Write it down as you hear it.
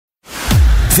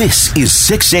This is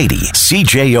 680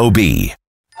 CJOB.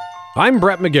 I'm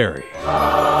Brett McGarry.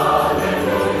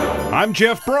 I'm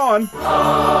Jeff Braun.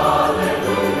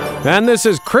 And this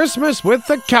is Christmas with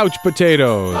the Couch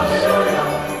Potatoes.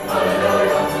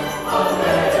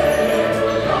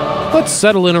 Let's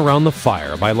settle in around the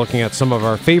fire by looking at some of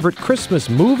our favorite Christmas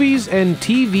movies and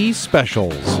TV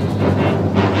specials.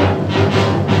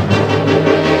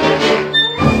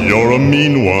 You're a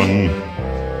mean one,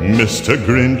 Mr.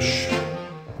 Grinch.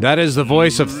 That is the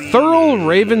voice of Thurl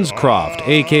Ravenscroft,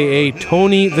 a.k.a.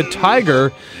 Tony the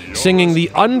Tiger, singing the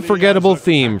unforgettable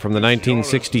theme from the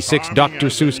 1966 Dr.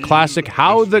 Seuss classic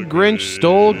How the Grinch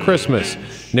Stole Christmas.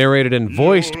 Narrated and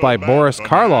voiced by Boris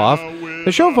Karloff,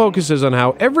 the show focuses on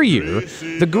how every year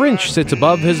the Grinch sits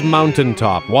above his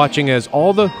mountaintop, watching as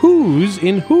all the Who's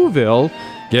in Whoville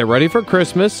get ready for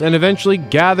Christmas and eventually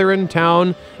gather in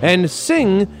town and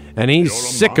sing, and he's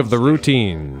sick of the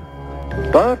routine.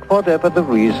 But whatever the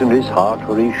reason, his heart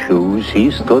or his shoes,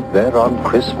 he stood there on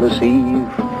Christmas Eve,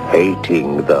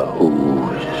 hating the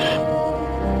Who's,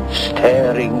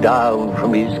 staring down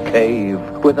from his cave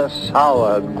with a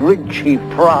sour, grinchy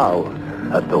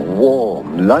frown at the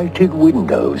warm, lighted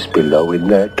windows below in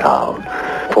their town.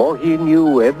 For he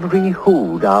knew every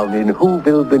Who down in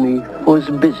Whoville beneath was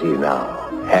busy now,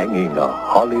 hanging a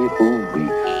holly Who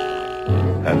wreath.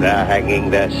 And they're hanging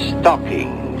their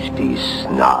stockings, he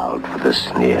snarled with a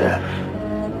sneer.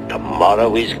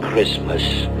 Tomorrow is Christmas.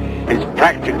 It's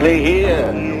practically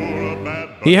here.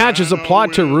 He hatches a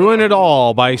plot to ruin it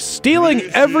all by stealing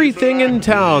everything in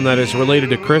town that is related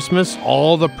to Christmas,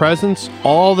 all the presents,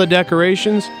 all the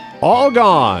decorations, all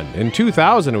gone. In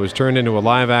 2000, it was turned into a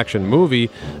live-action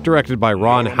movie directed by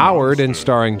Ron Howard and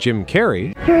starring Jim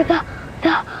Carrey. You're the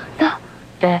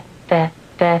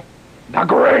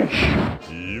Grinch.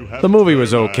 The movie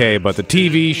was okay, but the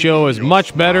TV show is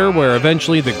much better, where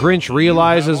eventually the Grinch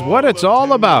realizes what it's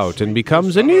all about and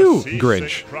becomes a new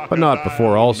Grinch, but not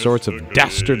before all sorts of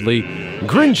dastardly,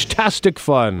 Grinch-tastic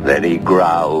fun. Then he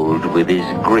growled with his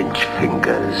Grinch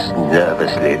fingers,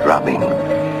 nervously drumming.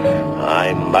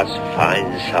 I must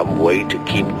find some way to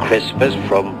keep Christmas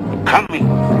from coming.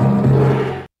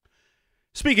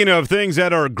 Speaking of things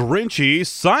that are Grinchy,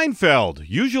 Seinfeld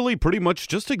usually pretty much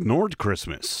just ignored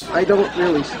Christmas. I don't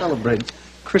really celebrate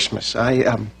Christmas.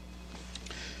 I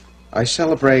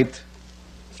celebrate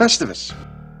Festivus.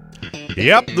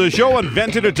 Yep, the show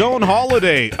invented its own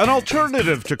holiday, an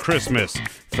alternative to Christmas,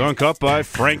 thunk up by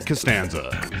Frank Costanza.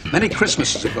 Many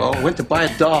Christmases ago, I went to buy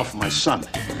a doll for my son.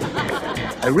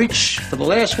 I reached for the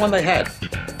last one they had,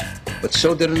 but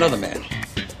so did another man.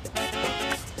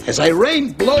 As I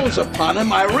rained blows upon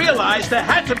him, I realized there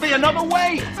had to be another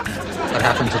way. What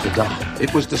happened to the doll?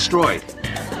 It was destroyed.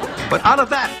 But out of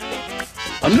that,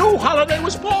 a new holiday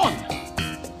was born.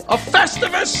 A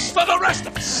Festivus for the rest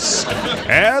of us.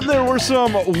 And there were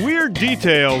some weird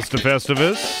details to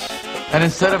Festivus. And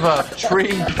instead of a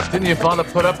tree, didn't your father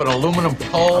put up an aluminum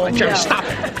pole? Jerry, stop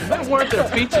it. Weren't there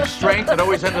feats of strength that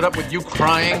always ended up with you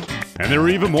crying? And there were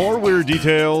even more weird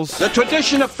details. The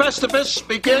tradition of Festivus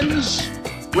begins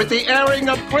with the airing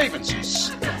of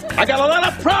grievances. I got a lot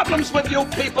of problems with you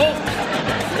people.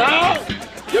 Now,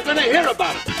 you're gonna hear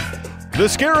about it. The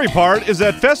scary part is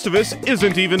that Festivus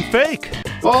isn't even fake.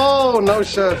 Oh, no,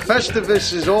 sir.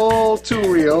 Festivus is all too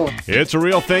real. It's a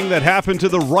real thing that happened to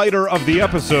the writer of the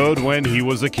episode when he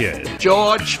was a kid.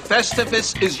 George,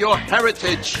 Festivus is your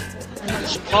heritage.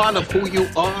 It's part of who you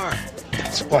are.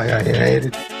 That's why I hate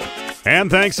it.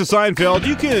 And thanks to Seinfeld,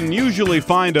 you can usually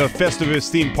find a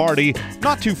Festivus-themed party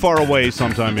not too far away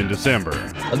sometime in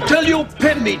December. Until you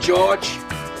pin me, George,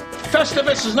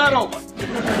 Festivus is not over.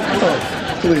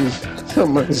 Oh, please,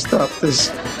 somebody stop this.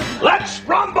 Let's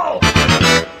rumble!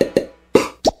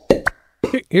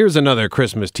 Here's another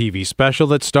Christmas TV special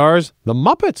that stars the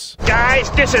Muppets. Guys,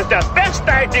 this is the best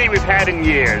idea we've had in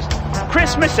years.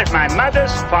 Christmas at my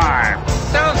mother's farm.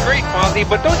 Sounds great, Fozzie,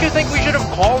 but don't you think we should have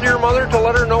called your mother to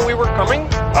let her know we were coming?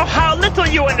 Oh, how little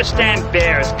you understand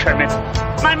bears, Kermit.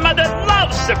 My mother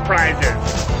loves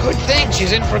surprises. Good thing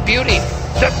she's in for beauty.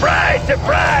 Surprise,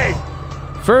 surprise!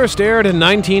 First aired in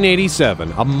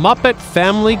 1987, A Muppet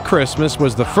Family Christmas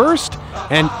was the first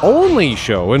and only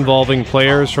show involving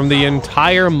players from the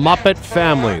entire Muppet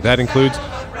family. That includes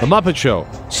The Muppet Show,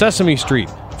 Sesame Street,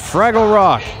 Fraggle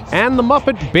Rock, and the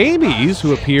Muppet Babies,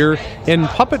 who appear in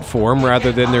puppet form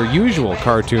rather than their usual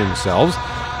cartoon selves.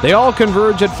 They all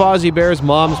converge at Fozzie Bear's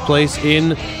mom's place in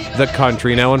the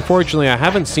country. Now, unfortunately, I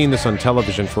haven't seen this on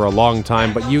television for a long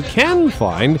time, but you can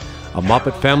find A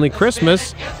Muppet Family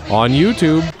Christmas on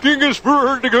YouTube.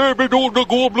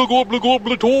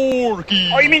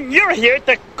 Oh, you mean you're here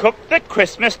to cook the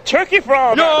Christmas turkey for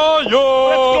all of us? Yeah, yeah.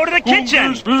 Let's go to the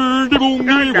kitchen.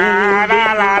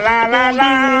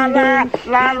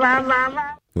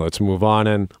 Let's move on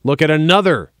and look at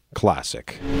another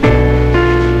classic.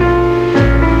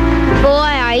 Boy,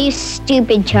 are you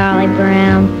stupid, Charlie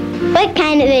Brown. What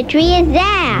kind of a tree is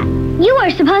that? You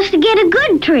were supposed to get a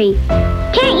good tree.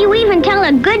 Can't you even tell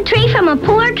a good tree from a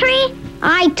poor tree?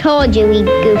 I told you he'd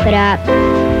goof it up.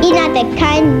 He's not the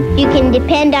kind you can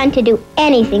depend on to do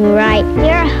anything right.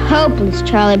 You're hopeless,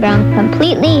 Charlie Brown.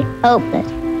 Completely hopeless.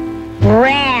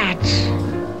 Rats!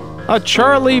 A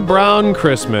Charlie Brown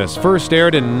Christmas, first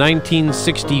aired in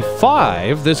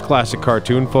 1965. This classic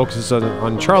cartoon focuses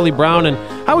on Charlie Brown and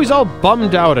how he's all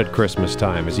bummed out at Christmas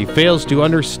time as he fails to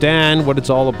understand what it's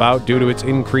all about due to its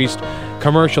increased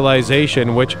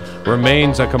commercialization, which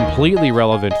remains a completely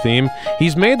relevant theme.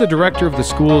 He's made the director of the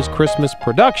school's Christmas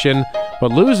production,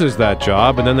 but loses that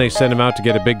job, and then they send him out to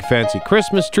get a big fancy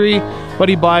Christmas tree, but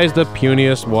he buys the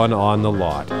puniest one on the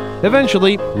lot.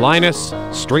 Eventually, Linus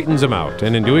straightens him out,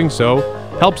 and in doing so,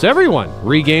 helps everyone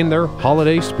regain their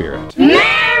holiday spirit.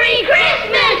 Merry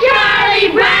Christmas, Charlie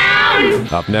Brown!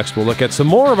 Up next, we'll look at some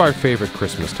more of our favorite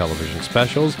Christmas television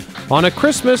specials on A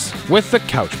Christmas with the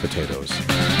Couch Potatoes.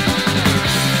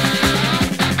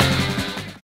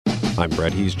 I'm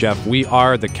Brett, he's Jeff. We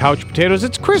are the Couch Potatoes.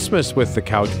 It's Christmas with the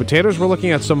Couch Potatoes. We're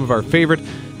looking at some of our favorite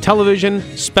television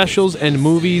specials and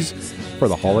movies for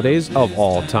the holidays of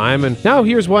all time. And now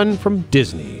here's one from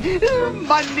Disney.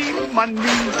 Money, money,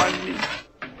 money.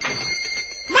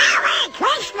 Merry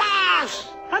Christmas!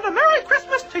 And a Merry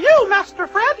Christmas to you, Master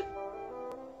Fred.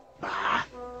 Ah,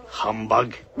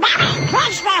 humbug. Merry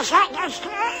Christmas, Uncle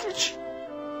Scrooge!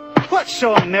 What's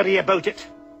so merry about it?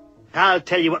 I'll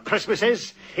tell you what Christmas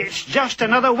is. It's just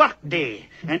another work day,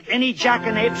 and any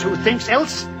jackanapes who thinks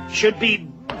else should be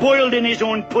boiled in his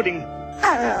own pudding.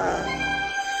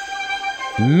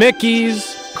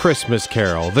 Mickey's Christmas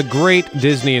Carol, the great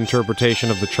Disney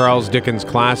interpretation of the Charles Dickens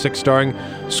classic, starring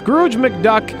Scrooge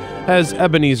McDuck as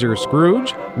Ebenezer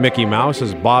Scrooge, Mickey Mouse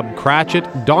as Bob Cratchit,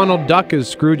 Donald Duck as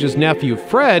Scrooge's nephew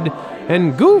Fred,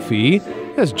 and Goofy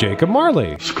as Jacob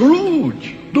Marley.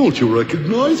 Scrooge, don't you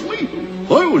recognize me?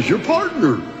 I was your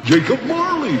partner, Jacob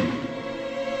Marley.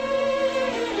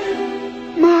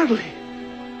 Marley,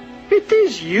 it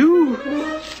is you.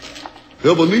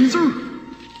 Ebenezer,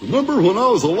 remember when I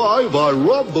was alive I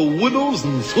robbed the widows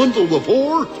and swindled the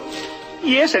poor?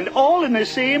 Yes, and all in the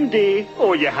same day.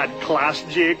 Oh, you had class,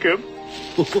 Jacob.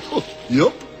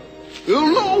 Yep.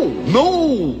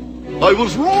 No, I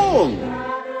was wrong.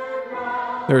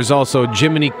 There's also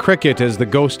Jiminy Cricket as the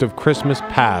Ghost of Christmas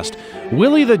Past,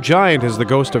 Willie the Giant as the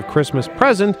Ghost of Christmas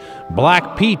Present,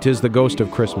 Black Pete as the Ghost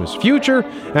of Christmas Future,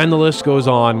 and the list goes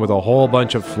on with a whole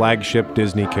bunch of flagship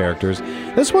Disney characters.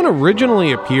 This one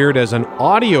originally appeared as an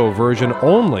audio version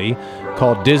only,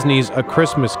 called Disney's A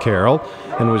Christmas Carol,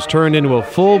 and was turned into a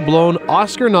full-blown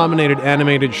Oscar-nominated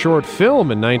animated short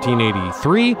film in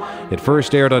 1983. It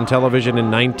first aired on television in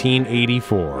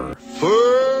 1984.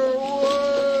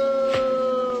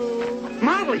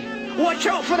 Marley, watch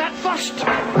out for that first.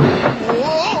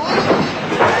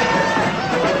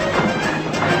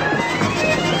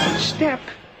 Step.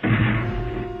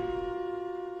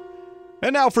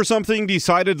 And now for something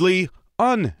decidedly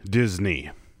un-Disney.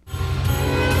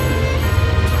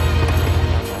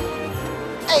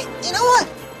 Hey, you know what?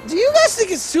 Do you guys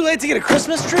think it's too late to get a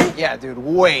Christmas tree? Yeah, dude,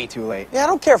 way too late. Yeah, I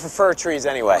don't care for fir trees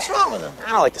anyway. What's wrong with them? I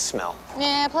don't like the smell.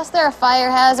 Yeah, plus they're a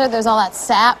fire hazard. There's all that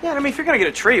sap. Yeah, I mean, if you're gonna get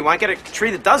a tree, why not get a tree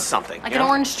that does something? Like an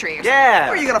orange tree or something. Yeah.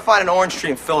 Where are you gonna find an orange tree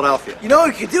in Philadelphia? You know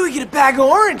what you could do? You get a bag of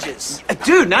oranges.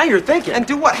 Dude, now you're thinking. And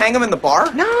do what, hang them in the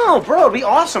bar? No, bro, it'd be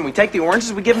awesome. We take the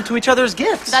oranges, we give them to each other as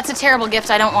gifts. That's a terrible gift.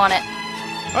 I don't want it.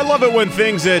 I love it when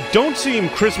things that don't seem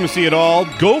Christmassy at all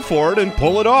go for it and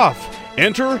pull it off.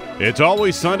 Enter It's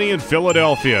Always Sunny in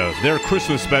Philadelphia. Their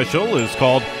Christmas special is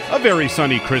called A Very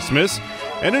Sunny Christmas,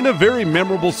 and in a very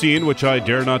memorable scene, which I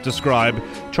dare not describe,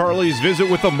 Charlie's visit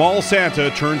with the mall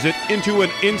Santa turns it into an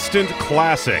instant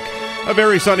classic. A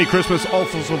Very Sunny Christmas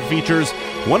also features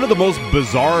one of the most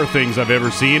bizarre things I've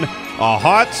ever seen: a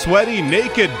hot, sweaty,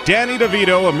 naked Danny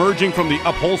DeVito emerging from the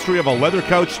upholstery of a leather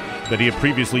couch that he had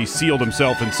previously sealed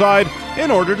himself inside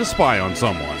in order to spy on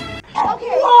someone.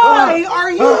 Why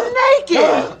are you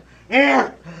naked?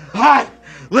 Air, hot,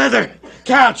 leather,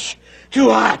 couch, too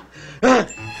hot.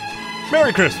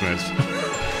 Merry Christmas.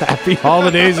 Happy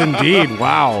holidays indeed.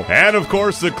 Wow. And of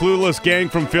course, the clueless gang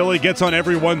from Philly gets on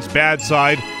everyone's bad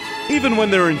side, even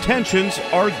when their intentions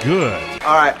are good.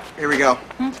 All right, here we go.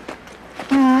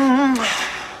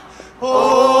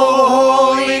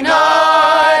 Holy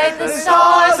night, the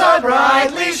stars are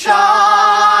brightly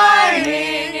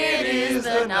shining. It is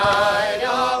the night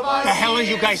of our... What the hell are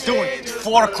you guys doing? It's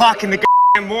 4 o'clock in the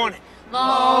morning.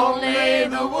 Long lay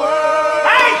the world.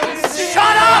 Hey!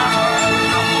 Shut up!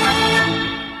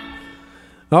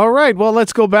 All right, well,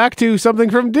 let's go back to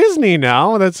something from Disney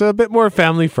now that's a bit more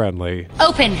family-friendly.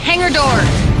 Open hangar door.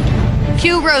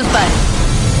 Cue Rosebud.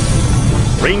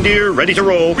 Reindeer ready to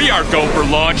roll. We are go for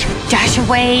launch. Dash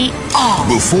away all.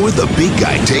 Before the big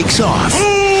guy takes off,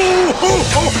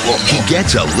 he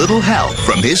gets a little help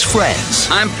from his friends.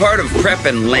 I'm part of Prep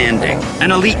and Landing,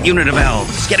 an elite unit of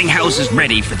elves getting houses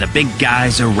ready for the big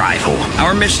guy's arrival.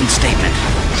 Our mission statement: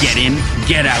 get in,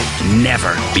 get out,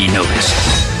 never be noticed.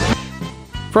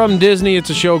 From Disney,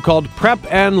 it's a show called Prep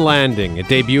and Landing. It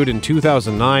debuted in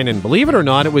 2009, and believe it or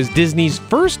not, it was Disney's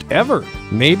first ever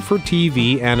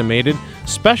made-for-TV animated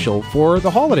special for the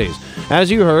holidays.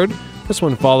 As you heard, this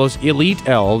one follows elite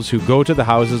elves who go to the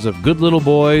houses of good little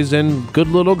boys and good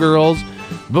little girls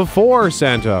before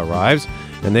Santa arrives,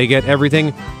 and they get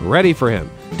everything ready for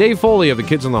him. Dave Foley of the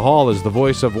Kids in the Hall is the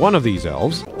voice of one of these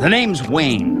elves. The name's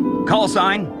Wayne. Call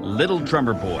sign, Little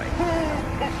Drummer Boy.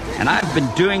 And I've been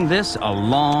doing this a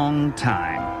long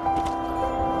time.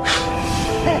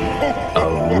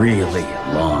 A really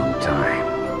long time.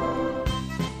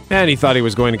 And he thought he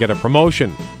was going to get a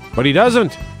promotion, but he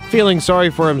doesn't. Feeling sorry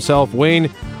for himself,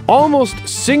 Wayne almost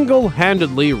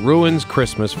single-handedly ruins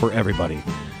Christmas for everybody.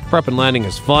 Prep and Landing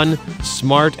is fun,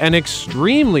 smart, and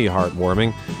extremely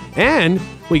heartwarming. And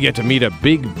we get to meet a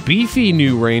big, beefy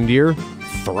new reindeer,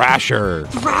 Thrasher.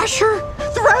 Thrasher?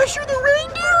 Thrasher the reindeer?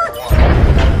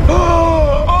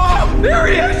 Oh, there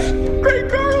he is! Great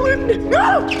Garland!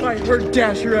 No! I heard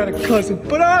Dasher had a cousin,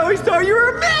 but I always thought you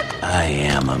were a myth! I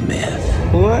am a myth.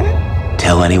 What?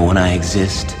 Tell anyone I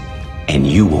exist, and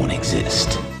you won't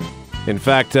exist. In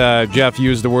fact, Jeff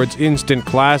used the words instant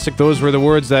classic. Those were the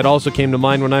words that also came to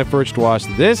mind when I first watched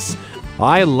this.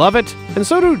 I love it, and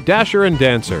so do Dasher and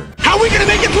Dancer. How are we gonna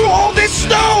make it through all this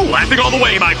snow? Laughing all the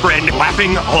way, my friend.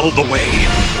 Laughing all the way.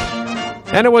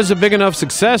 And it was a big enough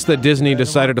success that Disney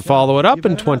decided to follow it up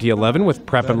in 2011 with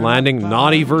Prep and Landing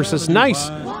Naughty vs. Nice,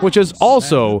 which is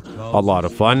also a lot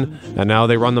of fun. And now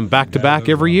they run them back to back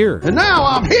every year. And now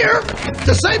I'm here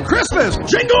to save Christmas.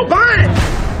 Jingle bang!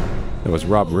 That was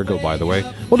Rob Riggle, by the way.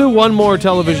 We'll do one more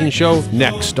television show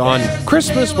next on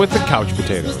Christmas with the Couch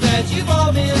Potatoes.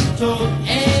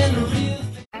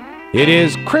 It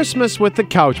is Christmas with the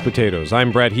Couch Potatoes.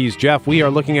 I'm Brett, he's Jeff. We are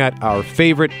looking at our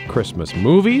favorite Christmas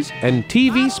movies and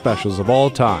TV specials of all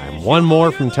time. One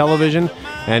more from television,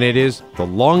 and it is the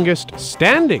longest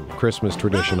standing Christmas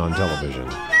tradition on television.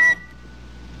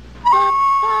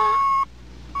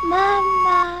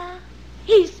 Mama,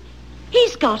 he's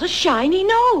got a shiny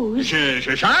nose.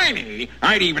 Shiny?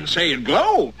 I'd even say it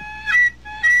glows.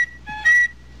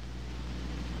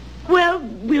 Well,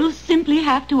 we'll simply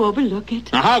have to overlook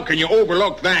it. Now, how can you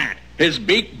overlook that? His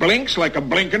beak blinks like a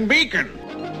blinking beacon.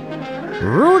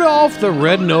 Rudolph the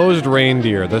Red-Nosed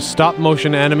Reindeer, the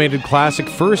stop-motion animated classic,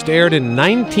 first aired in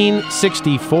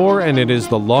 1964, and it is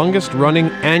the longest-running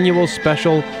annual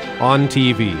special on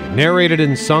TV. Narrated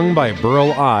and sung by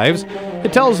Burl Ives,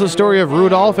 it tells the story of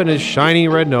Rudolph and his shiny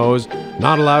red nose,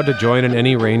 not allowed to join in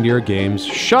any reindeer games,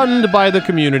 shunned by the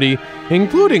community,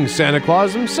 including Santa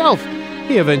Claus himself.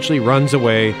 He eventually runs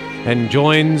away and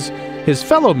joins his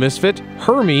fellow misfit,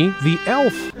 Hermie the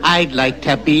elf. I'd like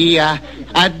to be a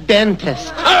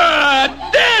dentist. A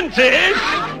dentist?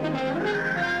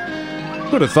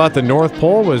 Who'd have thought the North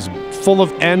Pole was full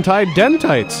of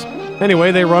anti-dentites?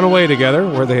 Anyway, they run away together,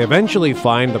 where they eventually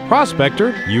find the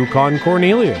prospector, Yukon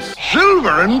Cornelius.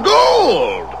 Silver and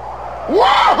gold!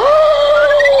 Wahoo!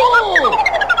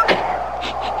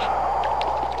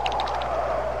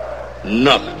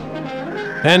 Nothing.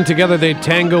 And together they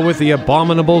tango with the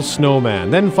abominable snowman,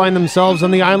 then find themselves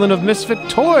on the island of misfit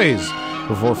toys,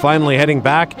 before finally heading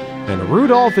back, and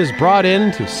Rudolph is brought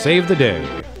in to save the day.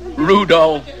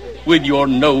 Rudolph, with your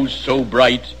nose so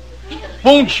bright,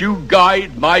 won't you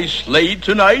guide my sleigh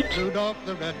tonight?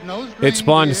 It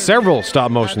spawned several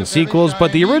stop-motion sequels,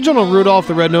 but the original Rudolph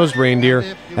the Red-Nosed Reindeer,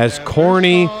 as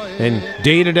corny and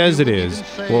dated as it is,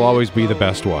 will always be the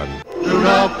best one.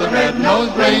 Rudolph the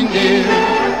Red-Nosed Reindeer,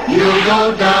 you'll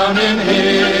go down in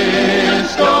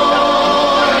history.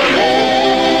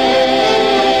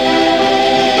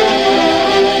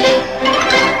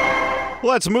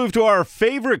 Let's move to our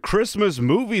favorite Christmas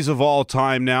movies of all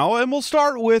time now, and we'll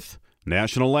start with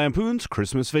National Lampoon's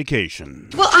Christmas Vacation.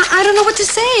 Well, I don't know what to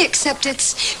say, except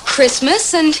it's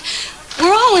Christmas and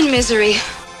we're all in misery.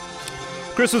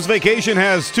 Christmas Vacation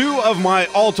has two of my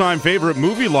all-time favorite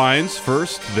movie lines.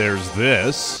 First, there's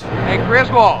this. Hey,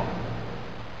 Griswold,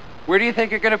 where do you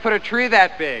think you're going to put a tree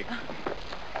that big?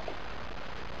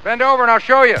 Bend over and I'll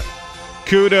show you.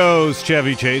 Kudos,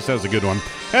 Chevy Chase. That was a good one.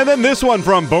 And then this one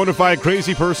from bonafide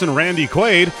crazy person Randy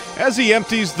Quaid as he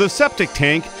empties the septic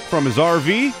tank from his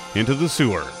RV into the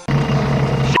sewer.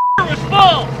 Was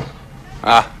full.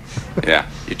 Yeah.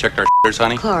 You checked our shitters,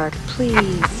 honey? Clark,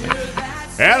 please.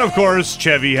 And of course,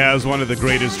 Chevy has one of the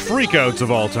greatest freakouts of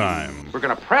all time. We're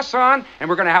going to press on, and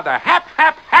we're going to have the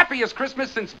happiest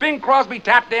Christmas since Bing Crosby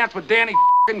tap danced with Danny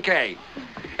Kaye.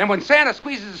 And when Santa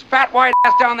squeezes his fat white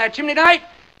ass down that chimney tonight,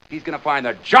 he's going to find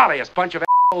the jolliest bunch of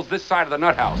assholes this side of the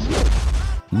nut house.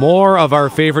 More of our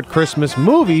favorite Christmas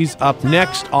movies up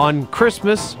next on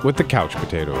Christmas with the Couch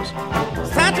Potatoes.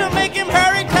 Time to make him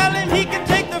hurry, tell him he can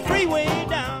take the freeway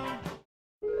down.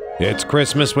 It's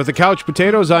Christmas with the Couch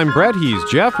Potatoes. I'm Brett. He's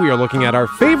Jeff. We are looking at our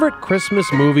favorite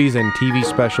Christmas movies and TV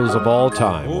specials of all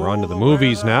time. We're on to the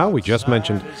movies now. We just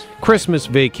mentioned Christmas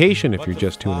Vacation, if you're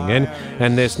just tuning in.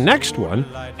 And this next one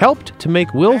helped to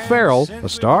make Will Ferrell a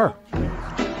star.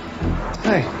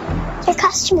 Hi. Your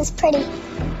costume is pretty.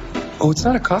 Oh, it's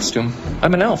not a costume.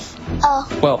 I'm an elf.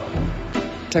 Oh. Well,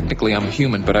 technically I'm a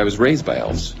human, but I was raised by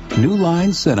elves. New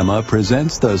Line Cinema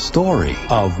presents the story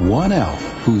of one elf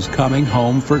who's coming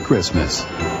home for Christmas.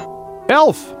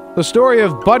 Elf, the story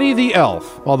of Buddy the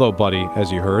Elf. Although Buddy,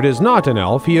 as you heard, is not an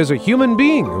elf, he is a human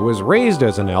being who was raised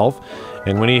as an elf.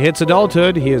 And when he hits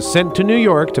adulthood, he is sent to New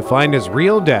York to find his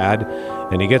real dad,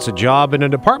 and he gets a job in a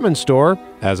department store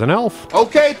as an elf.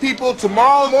 Okay, people,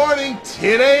 tomorrow morning,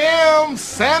 10 a.m.,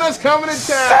 Santa's coming to town.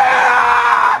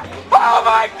 Santa! Oh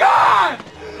my God!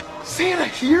 Santa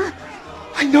here?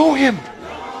 I know him.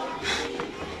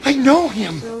 I know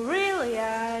him.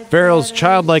 Ferrell's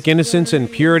childlike innocence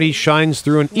and purity shines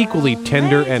through in equally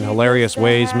tender and hilarious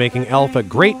ways, making Elf a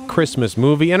great Christmas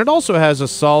movie, and it also has a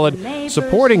solid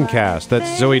supporting cast.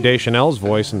 That's Zooey Deschanel's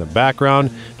voice in the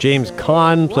background. James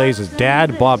Caan plays his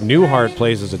dad. Bob Newhart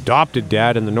plays his adopted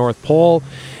dad in the North Pole.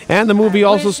 And the movie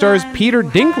also stars Peter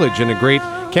Dinklage in a great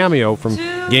cameo from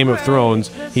Game of Thrones.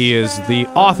 He is the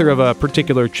author of a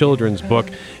particular children's book,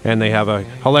 and they have a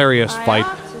hilarious fight.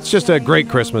 It's just a great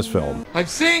Christmas film. I'm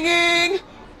singing.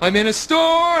 I'm in a store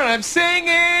and I'm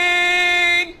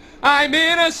singing. I'm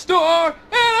in a store and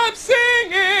I'm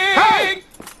singing. Hey!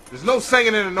 There's no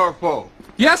singing in the North Pole.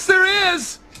 Yes, there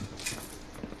is.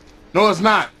 No, it's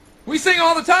not. We sing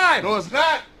all the time. No, it's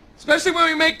not. Especially when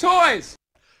we make toys.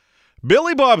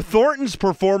 Billy Bob Thornton's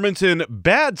performance in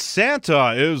Bad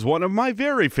Santa is one of my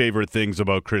very favorite things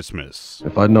about Christmas.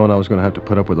 If I'd known I was going to have to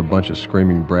put up with a bunch of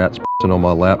screaming brats pissing on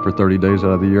my lap for 30 days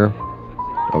out of the year,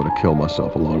 I would have killed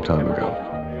myself a long time ago.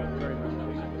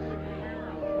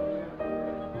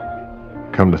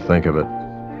 Come to think of it,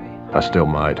 I still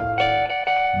might.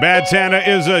 Bad Santa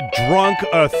is a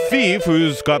thief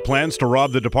who's got plans to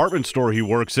rob the department store he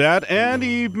works at, and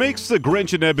he makes the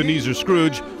Grinch and Ebenezer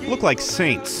Scrooge look like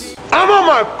saints. I'm on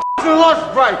my f***ing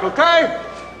lunch break, okay?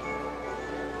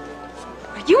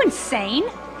 Are you insane?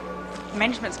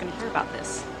 Management's gonna hear about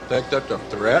this. Think that's a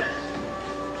threat?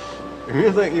 If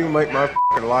you think you can make my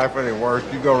f***ing life any worse,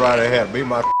 you go right ahead. Be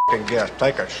my f***ing guest.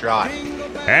 Take a shot.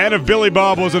 And if Billy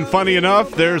Bob wasn't funny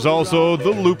enough, there's also the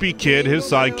loopy kid, his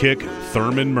sidekick,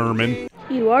 Thurman Merman.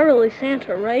 You are really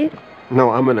Santa, right?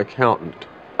 No, I'm an accountant.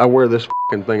 I wear this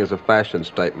f***ing thing as a fashion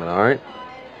statement, all right?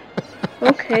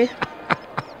 Okay.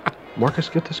 Marcus,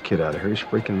 get this kid out of here. He's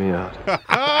freaking me out.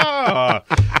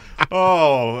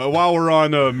 Oh, while we're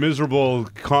on miserable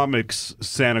comics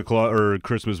Santa Claus or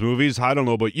Christmas movies, I don't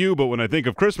know about you, but when I think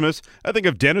of Christmas, I think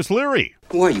of Dennis Leary.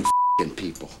 Who are you f***ing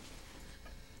people?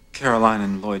 Caroline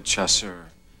and Lloyd Chesser.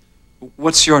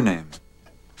 What's your name?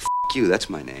 F*** you, that's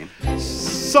my name.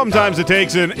 Sometimes it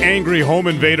takes an angry home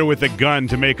invader with a gun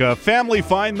to make a family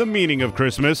find the meaning of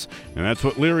Christmas, and that's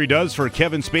what Leary does for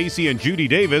Kevin Spacey and Judy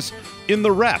Davis in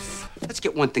The Ref. Let's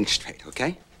get one thing straight,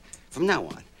 okay? From now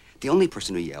on, the only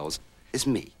person who yells is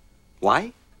me.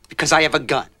 Why? Because I have a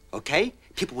gun, okay?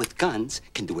 People with guns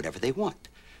can do whatever they want.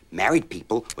 Married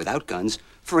people without guns,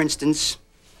 for instance,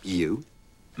 you,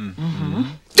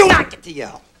 do not get to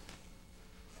yell.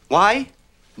 Why?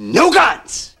 No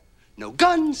guns! No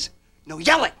guns, no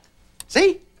yelling.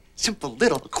 See? Simple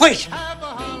little equation.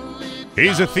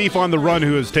 He's a thief on the run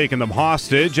who has taken them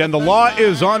hostage, and the law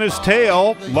is on his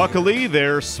tail. Luckily,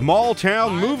 they're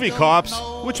small-town movie cops,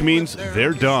 which means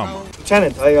they're dumb.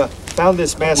 Lieutenant, I found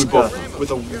this mask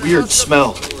with a weird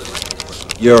smell.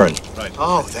 Urine.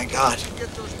 Oh, thank God.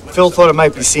 Phil thought it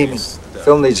might be semen.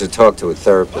 Phil needs to talk to a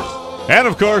therapist. And,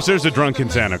 of course, there's a drunken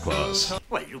Santa Claus.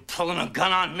 What, you pulling a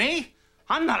gun on me?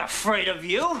 I'm not afraid of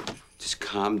you. Just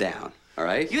calm down, all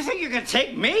right? You think you can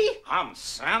take me? I'm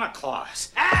Santa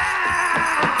Claus.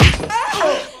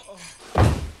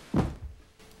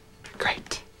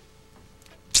 Great.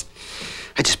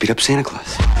 I just beat up Santa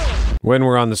Claus. When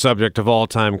we're on the subject of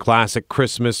all-time classic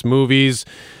Christmas movies,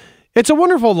 It's a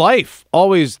Wonderful Life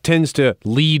always tends to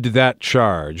lead that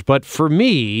charge. But for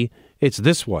me, it's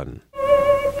this one.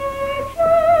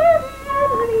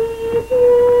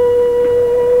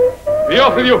 Be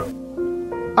off with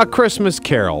you! A Christmas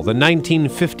Carol, the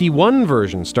 1951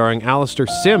 version starring Alistair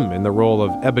Sim in the role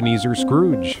of Ebenezer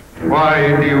Scrooge.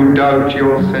 Why do you doubt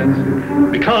your senses?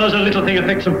 Because a little thing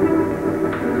affects them.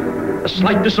 A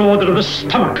slight disorder of the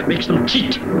stomach makes them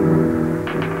cheat.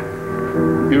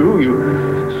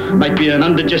 You might be an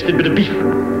undigested bit of beef,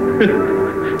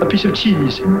 a piece of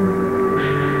cheese,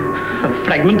 a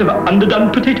fragment of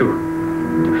underdone potato.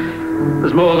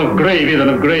 There's more of gravy than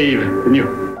of grave in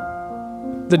you.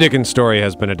 The Dickens story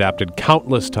has been adapted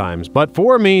countless times, but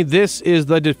for me, this is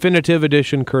the definitive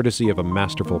edition courtesy of a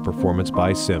masterful performance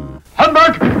by Sim.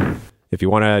 Humbug! If you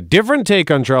want a different take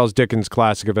on Charles Dickens'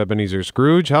 classic of Ebenezer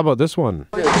Scrooge, how about this one?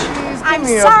 I'm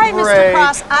sorry, Mr.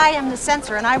 Cross. I am the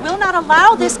censor, and I will not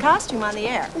allow this costume on the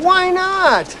air. Why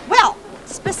not? Well,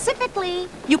 specifically,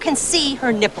 you can see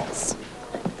her nipples.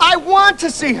 I want to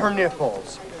see her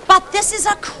nipples. But this is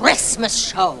a Christmas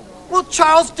show. Well,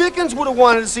 Charles Dickens would have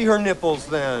wanted to see her nipples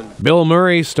then. Bill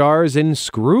Murray stars in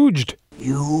Scrooged.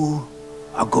 You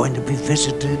are going to be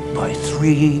visited by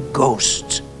 3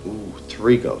 ghosts. Ooh,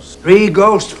 3 ghosts. 3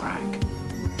 ghosts, Frank.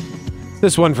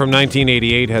 This one from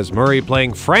 1988 has Murray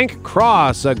playing Frank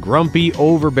Cross, a grumpy,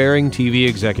 overbearing TV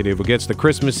executive who gets the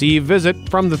Christmas Eve visit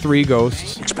from the 3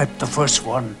 ghosts. Expect the first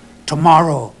one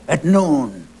tomorrow at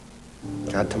noon.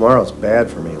 God, tomorrow's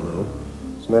bad for me, Lou.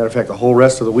 As a matter of fact, the whole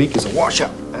rest of the week is a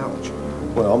washout. Ouch.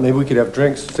 Well, maybe we could have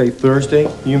drinks, say Thursday.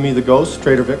 You, me, the ghosts,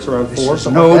 Trader Vic's around 4. This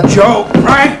is no joke,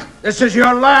 Frank! This is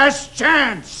your last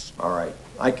chance! All right.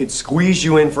 I could squeeze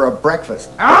you in for a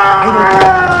breakfast.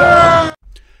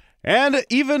 And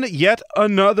even yet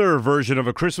another version of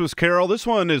A Christmas Carol. This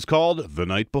one is called The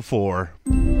Night Before.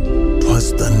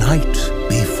 'Twas the night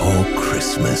before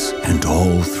Christmas, and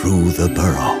all through the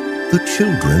borough the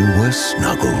children were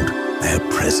snuggled, their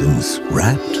presents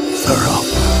wrapped thorough.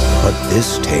 But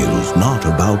this tale's not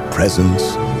about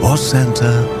presents, or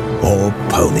Santa, or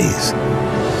ponies.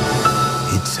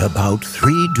 It's about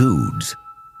 3 dudes,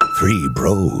 3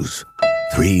 bros,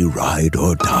 3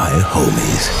 ride-or-die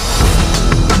homies.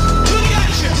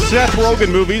 Seth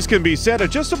Rogen movies can be set at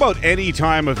just about any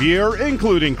time of year,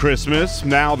 including Christmas.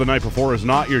 Now, The Night Before is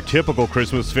not your typical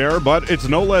Christmas fare, but it's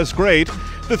no less great.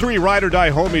 The 3 ride-or-die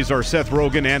homies are Seth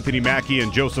Rogen, Anthony Mackie,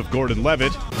 and Joseph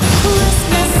Gordon-Levitt.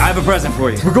 I have a present for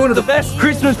you. We're going to the best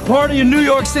Christmas party in New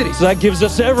York City. So that gives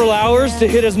us several hours to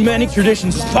hit as many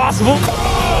traditions as possible.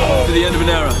 To the end of an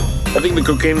era. I think the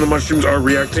cocaine and the mushrooms are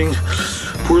reacting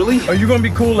poorly. Are you going to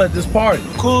be cool at this party?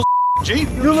 Cool G.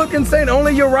 You look insane.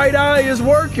 Only your right eye is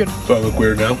working. Do I look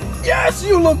weird now? Yes,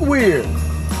 you look weird.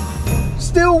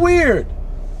 Still weird.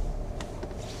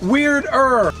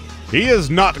 Weirder. He is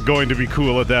not going to be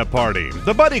cool at that party.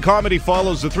 The buddy comedy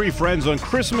follows the 3 friends on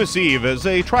Christmas Eve as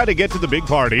they try to get to the big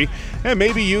party and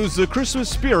maybe use the Christmas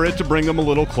spirit to bring them a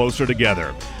little closer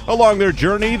together. Along their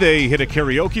journey, they hit a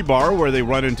karaoke bar where they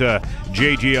run into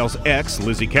JGL's ex,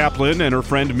 Lizzie Kaplan, and her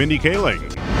friend Mindy Kaling.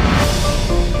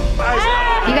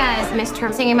 You guys missed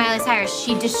her singing Miley Cyrus.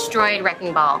 She destroyed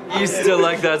Wrecking Ball. You still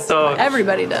like that song?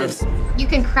 Everybody does. You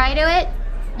can cry to it.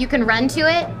 You can run to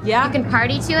it. Yeah. You can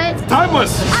party to it.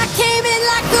 Timeless! I came in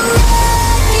like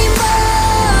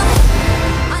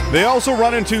a They also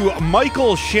run into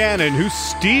Michael Shannon, who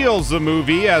steals the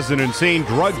movie as an insane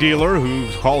drug dealer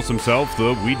who calls himself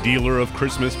the weed dealer of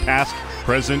Christmas past,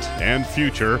 present, and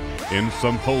future in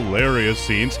some hilarious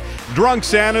scenes. Drunk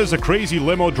Santas, a crazy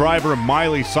limo driver, and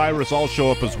Miley Cyrus all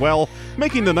show up as well,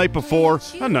 making The Night Before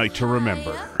a night to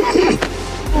remember.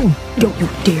 Oh, don't you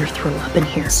dare throw up in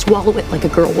here. Swallow it like a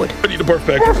girl would. I need a barf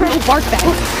bag. Barf bag.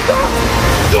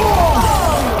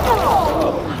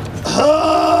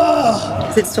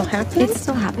 Is it still happening? It's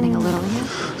still happening a little, yeah.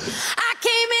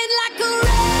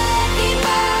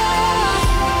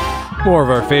 More of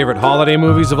our favorite holiday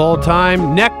movies of all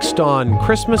time, next on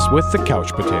Christmas with the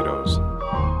Couch Potatoes.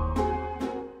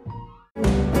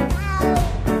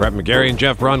 Brett McGarry and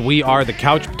Jeff Brun, we are the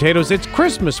Couch Potatoes. It's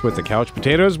Christmas with the Couch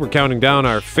Potatoes. We're counting down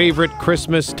our favorite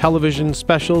Christmas television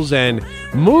specials and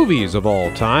movies of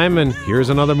all time, and here's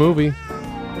another movie.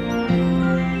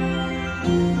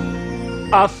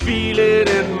 I feel it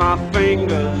in my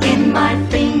fingers. In my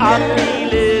fingers. I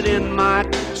feel it in my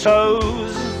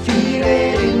toes. Feel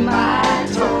it in my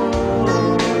toes.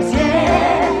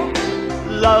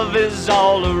 is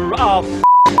all around.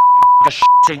 A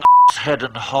shitting head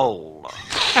and hole.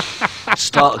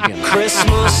 Start again.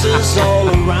 Christmas is all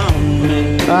around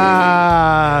me.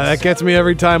 That gets me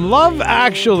every time. Love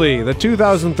Actually, the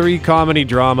 2003 comedy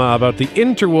drama about the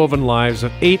interwoven lives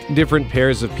of 8 different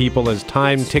pairs of people as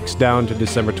time ticks down to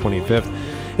December 25th.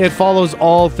 It follows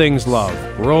all things love,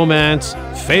 romance,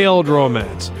 failed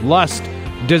romance, lust,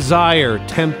 desire,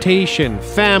 temptation,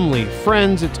 family,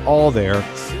 friends, it's all there.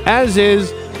 As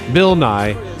is Bill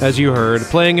Nye, as you heard,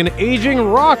 playing an aging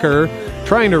rocker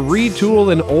trying to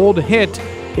retool an old hit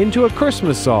into a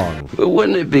Christmas song. But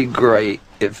wouldn't it be great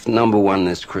if number one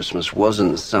this Christmas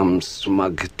wasn't some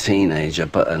smug teenager,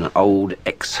 but an old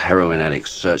ex-heroin addict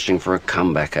searching for a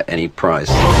comeback at any price?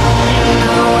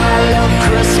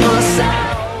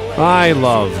 I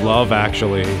love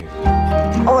Actually.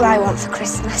 All I want for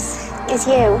Christmas is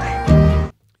you.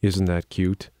 Isn't that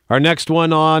cute? Our next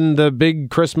one on the big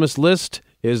Christmas list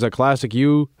is a classic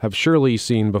you have surely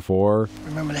seen before.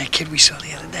 Remember that kid we saw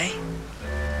the other day?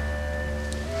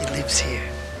 He lives here.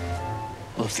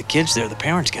 Well, if the kid's there, the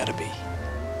parents gotta be.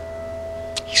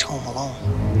 He's home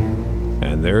alone.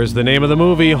 And there's the name of the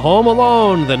movie, Home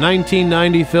Alone, the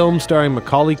 1990 film starring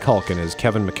Macaulay Culkin as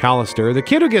Kevin McAllister, the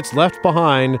kid who gets left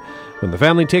behind when the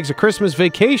family takes a Christmas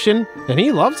vacation, and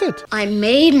he loves it. I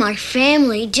made my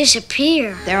family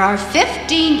disappear. There are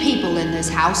 15 people in this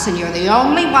house, and you're the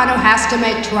only one who has to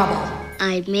make trouble.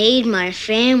 I made my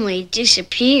family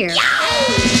disappear.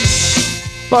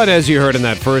 But as you heard in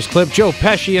that first clip, Joe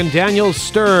Pesci and Daniel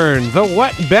Stern, the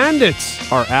Wet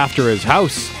Bandits, are after his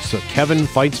house, so Kevin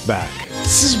fights back.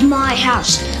 This is my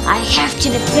house. I have to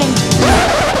defend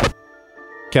it.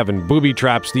 Kevin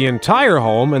booby-traps the entire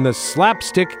home, and the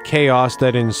slapstick chaos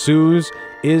that ensues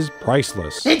is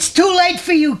priceless. It's too late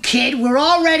for you, kid. We're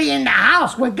already in the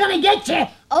house. We're gonna get you.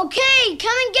 Okay,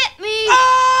 come and get me.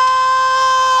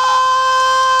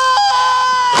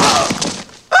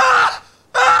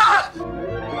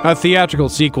 A theatrical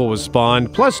sequel was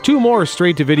spawned, plus 2 more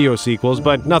straight-to-video sequels,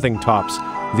 but nothing tops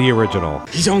the original.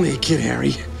 He's only a kid,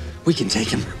 Harry. We can take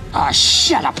him. Oh,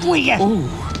 shut up, will ya? Ooh.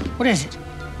 What is it?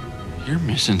 You're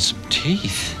missing some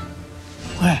teeth.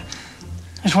 Where?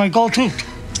 That's my gold-tooth.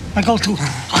 My gold-tooth.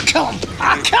 I'll kill him.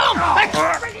 I'll kill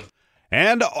him.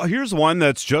 And here's one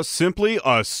that's just simply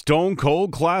a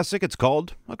stone-cold classic. It's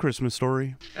called A Christmas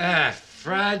Story.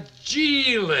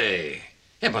 Fragile.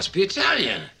 It must be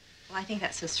Italian. Well, I think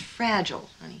that says fragile,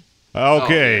 honey.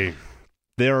 Okay. Oh, yeah.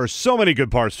 There are so many good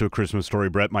parts to A Christmas Story,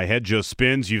 Brett. My head just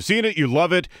spins. You've seen it. You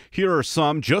love it. Here are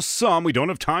some, just some. We don't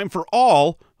have time for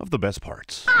all of the best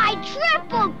parts. I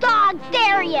triple dog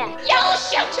dare you. You'll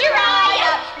shoot your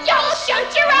eye. You'll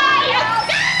shoot your eye.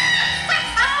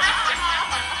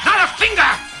 Not a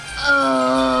finger!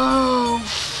 Oh.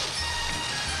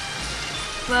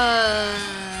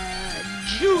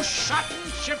 Fudge. You shot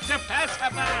and shift the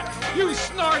passerby. You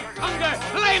snort hunger.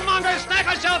 Laymonger,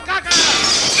 snacker, shell cocker.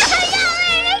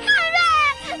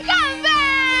 Come back!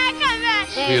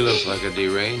 He looks like a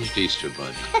deranged Easter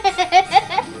bunny.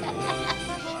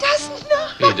 Does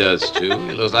not. He does too.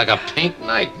 He looks like a pink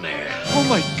nightmare. Oh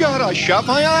my God, I shot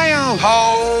my eye out.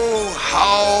 Ho,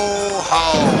 ho,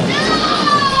 ho.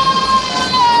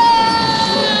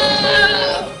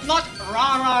 Not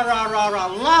ra ra ra ra ra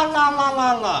la la la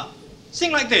la la.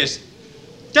 Sing like this.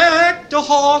 Deck the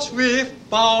halls with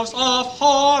boughs of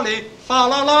holly. Fa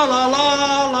la la la la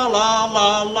la la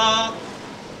la la.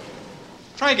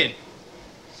 Try again.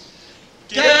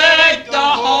 Deck the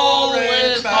hall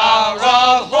with boughs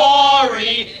of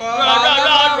holly. Ra ra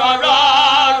ra ra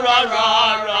ra ra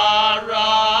ra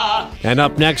ra. And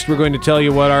up next, we're going to tell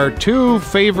you what our 2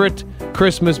 favorite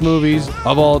Christmas movies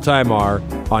of all time are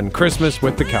on Christmas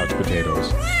with the Couch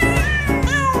Potatoes.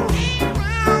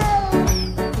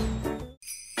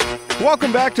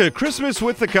 Welcome back to Christmas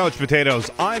with the Couch Potatoes.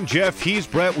 I'm Jeff, he's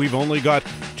Brett. We've only got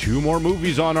 2 more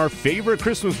movies on our favorite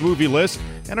Christmas movie list,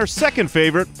 and our second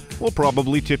favorite will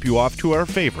probably tip you off to our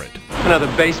favorite. Another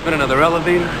basement, another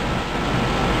elevator.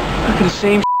 How could the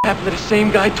same happen to the same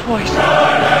guy twice?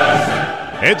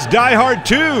 It's Die Hard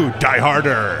 2, Die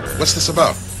Harder. What's this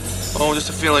about? Oh, just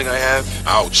a feeling I have.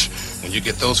 Ouch. When you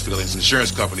get those feelings,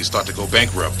 insurance companies start to go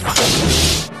bankrupt.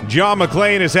 John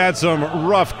McClane has had some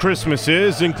rough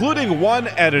Christmases, including one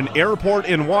at an airport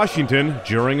in Washington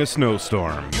during a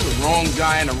snowstorm. You're the wrong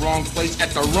guy in the wrong place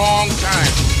at the wrong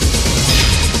time.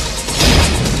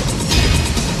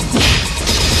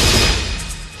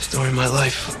 Story of my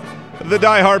life. The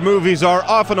Die Hard movies are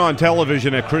often on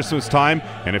television at Christmas time,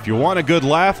 and if you want a good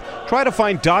laugh, Try to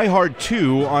find Die Hard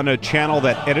 2 on a channel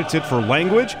that edits it for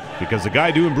language, because the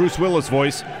guy doing Bruce Willis'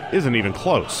 voice isn't even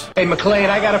close. Hey, McClane,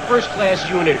 I got a first-class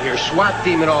unit here, SWAT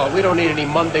team and all. We don't need any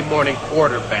Monday morning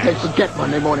quarterbacks. Hey, forget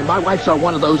Monday morning. My wife's on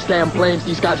one of those damn planes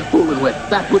these guys are fooling with.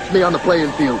 That puts me on the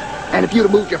playing field. And if you'd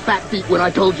have moved your fat feet when I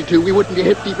told you to, we wouldn't be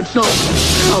hip-deep in snow.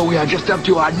 Oh, we are just up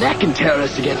to our neck in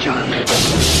terrorists again, John.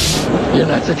 You're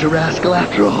not such a rascal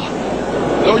after all.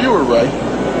 No, you were right.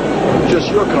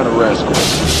 Just your kind of rascal.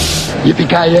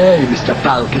 Yippee-ki-yay, Mr.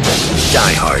 Falcon.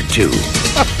 Die Hard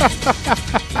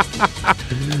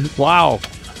 2. Wow.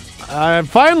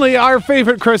 Finally, our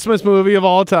favorite Christmas movie of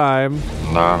all time.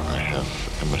 Now I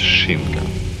have a machine gun.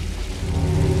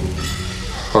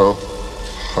 Ho,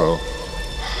 ho,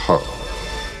 ho.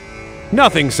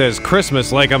 Nothing says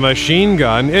Christmas like a machine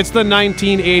gun. It's the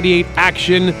 1988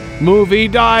 action movie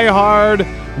Die Hard.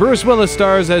 Bruce Willis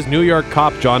stars as New York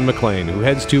cop John McClane, who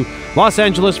heads to Los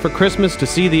Angeles for Christmas to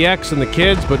see the X and the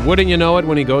kids, but wouldn't you know it,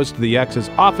 when he goes to the X's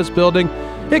office building,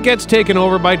 it gets taken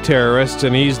over by terrorists,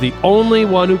 and he's the only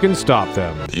one who can stop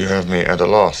them. You have me at a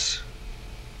loss.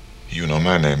 You know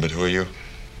my name, but who are you?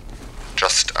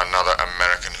 Just another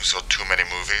American who saw too many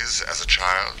movies as a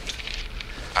child.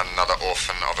 Another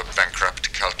orphan of a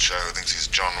bankrupt culture who thinks he's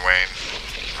John Wayne,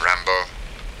 Rambo,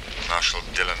 Marshall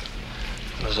Dillon.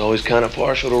 I was always kind of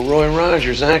partial to Roy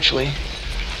Rogers, actually.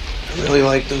 I really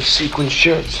like those sequin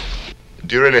shirts.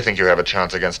 Do you really think you have a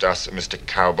chance against us, Mr.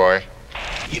 Cowboy?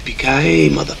 Yippee-ki-yay,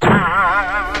 mother...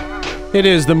 It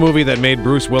is the movie that made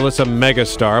Bruce Willis a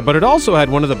megastar, but it also had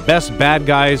one of the best bad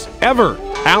guys ever,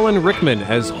 Alan Rickman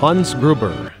as Hans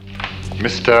Gruber.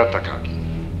 Mr. Takagi.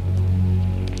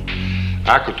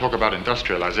 I could talk about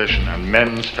industrialization and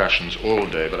men's fashions all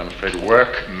day, but I'm afraid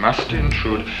work must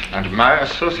intrude, and my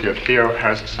associate Theo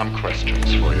has some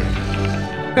questions for you.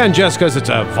 And just because it's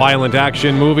a violent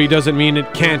action movie doesn't mean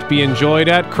it can't be enjoyed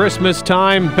at Christmas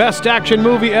time. Best action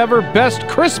movie ever, best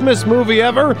Christmas movie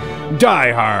ever,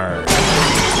 Die Hard.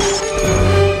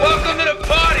 Welcome to the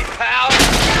party, pal!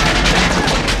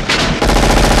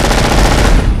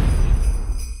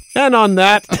 And on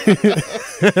that...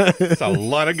 It's a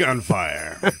lot of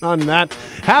gunfire. On that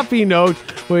happy note,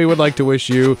 we would like to wish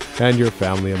you and your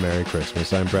family a Merry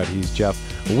Christmas. I'm Brett, he's Jeff.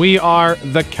 We are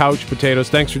the Couch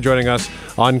Potatoes. Thanks for joining us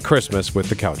on Christmas with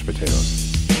the Couch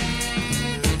Potatoes.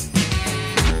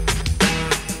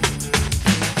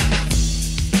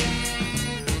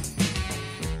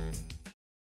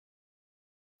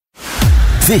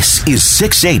 This is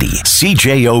 680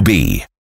 CJOB.